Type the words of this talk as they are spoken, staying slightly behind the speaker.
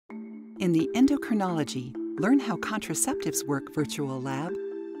In the Endocrinology, Learn How Contraceptives Work virtual lab,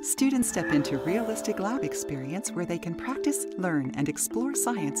 students step into realistic lab experience where they can practice, learn, and explore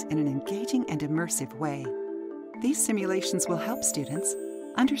science in an engaging and immersive way. These simulations will help students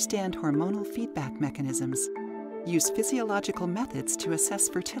understand hormonal feedback mechanisms, use physiological methods to assess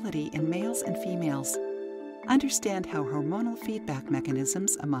fertility in males and females, understand how hormonal feedback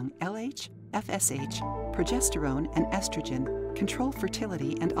mechanisms among LH, FSH, progesterone, and estrogen control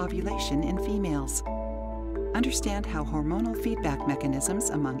fertility and ovulation in females. Understand how hormonal feedback mechanisms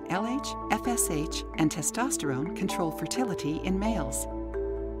among LH, FSH, and testosterone control fertility in males.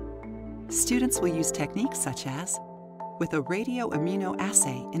 Students will use techniques such as, with a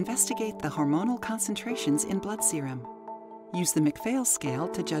radioimmunoassay, investigate the hormonal concentrations in blood serum. Use the McPhail scale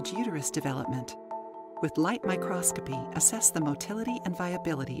to judge uterus development. With light microscopy, assess the motility and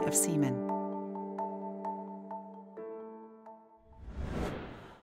viability of semen.